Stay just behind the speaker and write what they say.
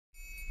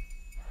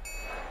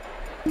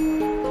We're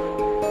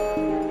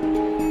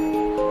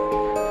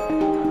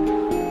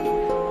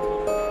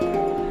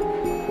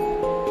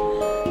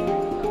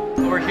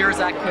here,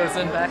 Zac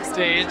Posen,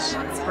 backstage,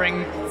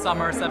 spring,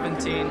 summer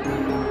 17.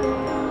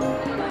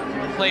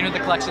 Playing with the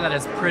collection that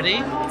is pretty,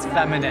 it's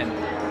feminine.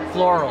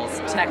 Florals,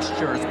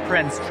 textures,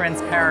 prints,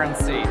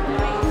 transparency.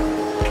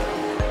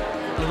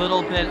 A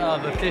little bit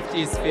of a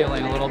 50s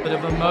feeling, a little bit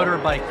of a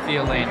motorbike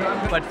feeling,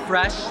 but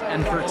fresh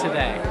and for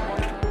today.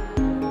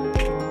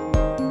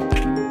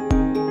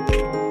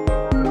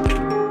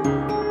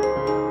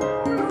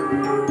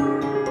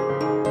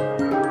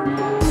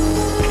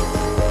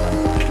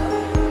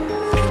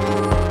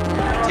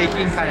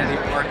 Taking kind of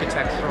the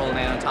architectural and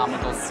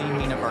anatomical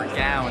seaming of our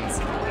gowns,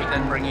 but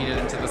then bringing it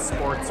into the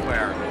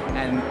sportswear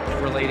and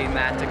relating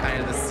that to kind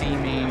of the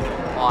seaming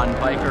on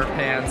biker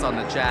pants, on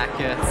the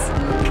jackets.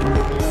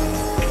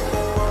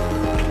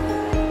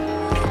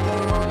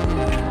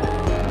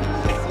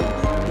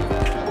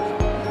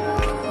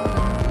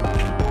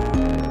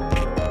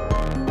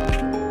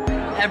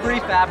 Every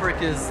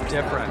fabric is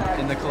different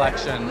in the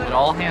collection, but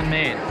all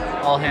handmade,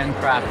 all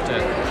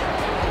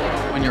handcrafted.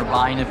 When you're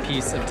buying a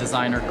piece of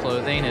designer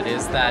clothing, it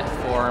is that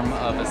form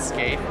of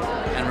escape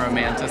and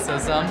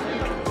romanticism.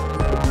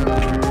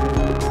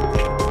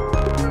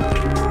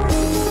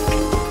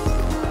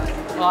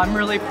 Well, I'm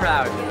really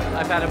proud.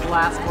 I've had a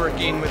blast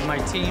working with my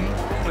team,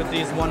 with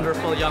these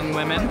wonderful young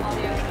women,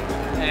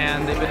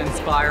 and they've been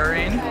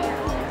inspiring,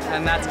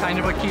 and that's kind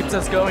of what keeps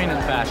us going in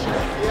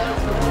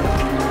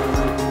fashion.